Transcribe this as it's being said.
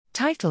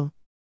Title: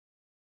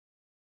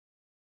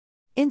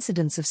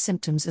 Incidence of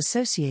symptoms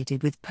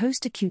associated with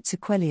post-acute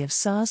sequelae of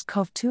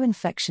SARS-CoV-2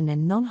 infection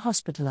in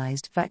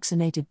non-hospitalized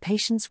vaccinated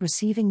patients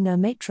receiving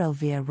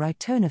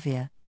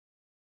Nirmatrelvir-Ritonavir.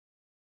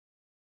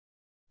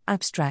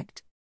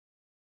 Abstract.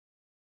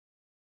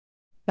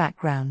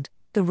 Background: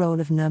 the role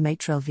of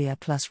Nirmatrelvir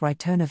plus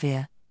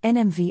Ritonavir,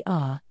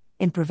 NMVR,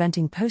 in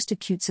preventing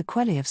post-acute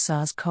sequelae of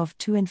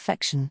SARS-CoV-2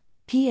 infection,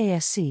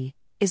 PASC,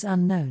 is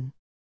unknown.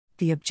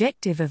 The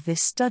objective of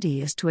this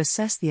study is to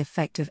assess the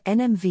effect of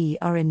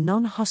NMVR in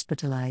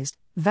non-hospitalized,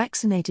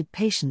 vaccinated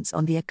patients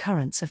on the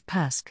occurrence of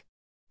PASC.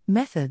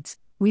 Methods: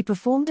 we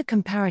performed a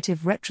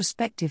comparative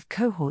retrospective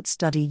cohort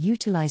study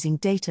utilizing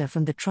data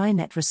from the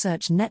TriNet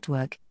Research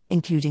Network,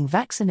 including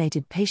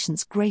vaccinated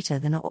patients greater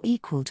than or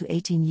equal to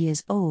 18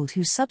 years old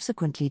who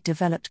subsequently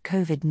developed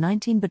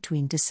COVID-19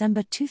 between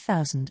December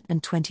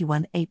 2021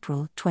 and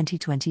April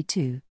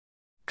 2022.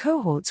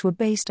 Cohorts were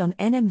based on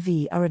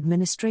NMVR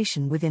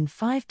administration within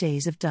 5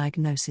 days of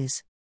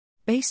diagnosis.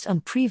 Based on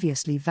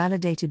previously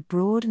validated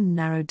broad and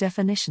narrow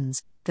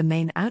definitions, the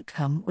main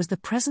outcome was the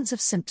presence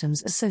of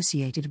symptoms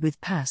associated with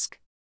PASC.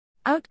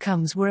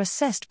 Outcomes were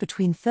assessed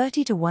between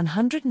 30 to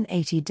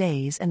 180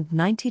 days and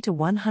 90 to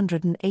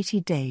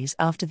 180 days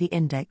after the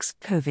index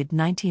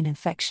COVID-19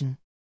 infection.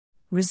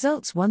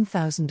 Results: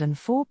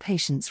 1,004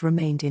 patients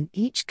remained in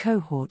each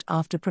cohort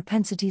after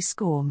propensity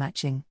score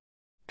matching.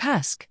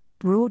 PASC,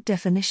 broad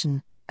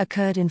definition,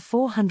 occurred in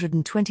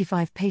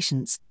 425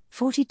 patients,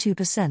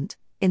 42%,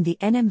 in the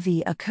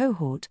NMVR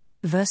cohort,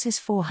 versus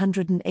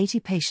 480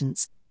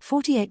 patients,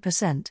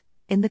 48%,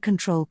 in the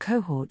control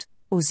cohort,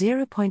 or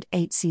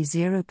 0.8 C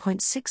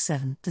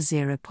 0.67 to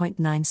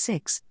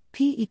 0.96,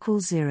 p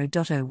equals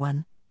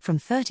 0.01, from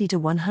 30 to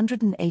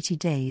 180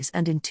 days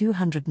and in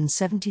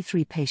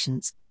 273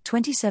 patients,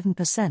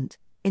 27%,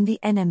 in the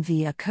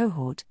NMVR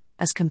cohort,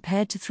 as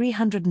compared to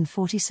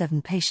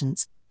 347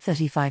 patients,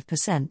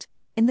 35%,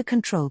 in the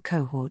control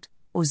cohort,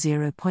 or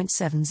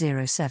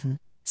 0.707,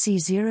 C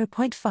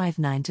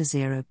 0.59 to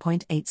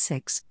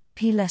 0.86,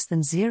 p less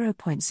than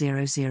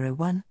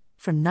 0.001,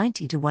 from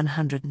 90 to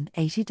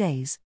 180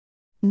 days.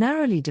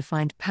 Narrowly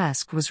defined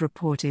PASC was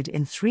reported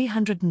in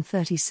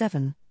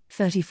 337,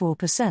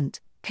 34%,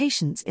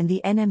 patients in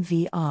the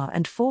NMVR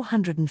and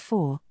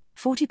 404,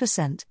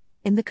 40%,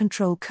 in the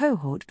control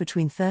cohort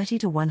between 30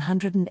 to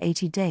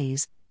 180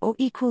 days, or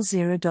equals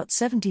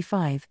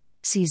 0.75,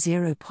 C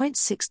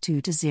 0.62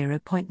 to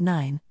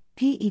 0.9,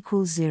 p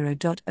equals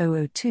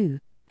 0.002,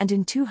 and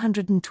in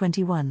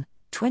 221,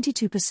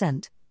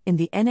 22%, in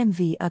the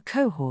NMVR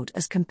cohort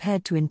as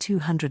compared to in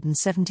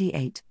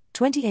 278,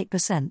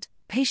 28%,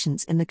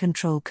 patients in the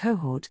control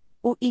cohort,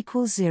 or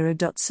equals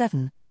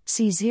 0.7,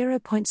 C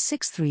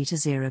 0.63 to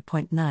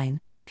 0.9,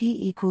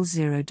 p equals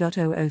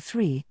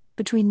 0.003,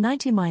 between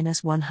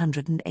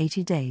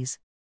 90-180 days.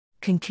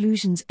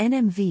 Conclusions: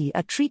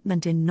 NMVR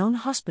treatment in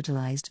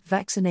non-hospitalized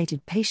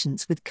vaccinated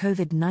patients with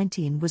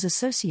COVID-19 was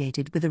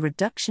associated with a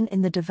reduction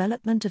in the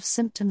development of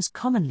symptoms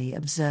commonly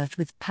observed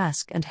with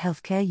PASC and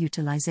healthcare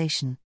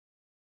utilization.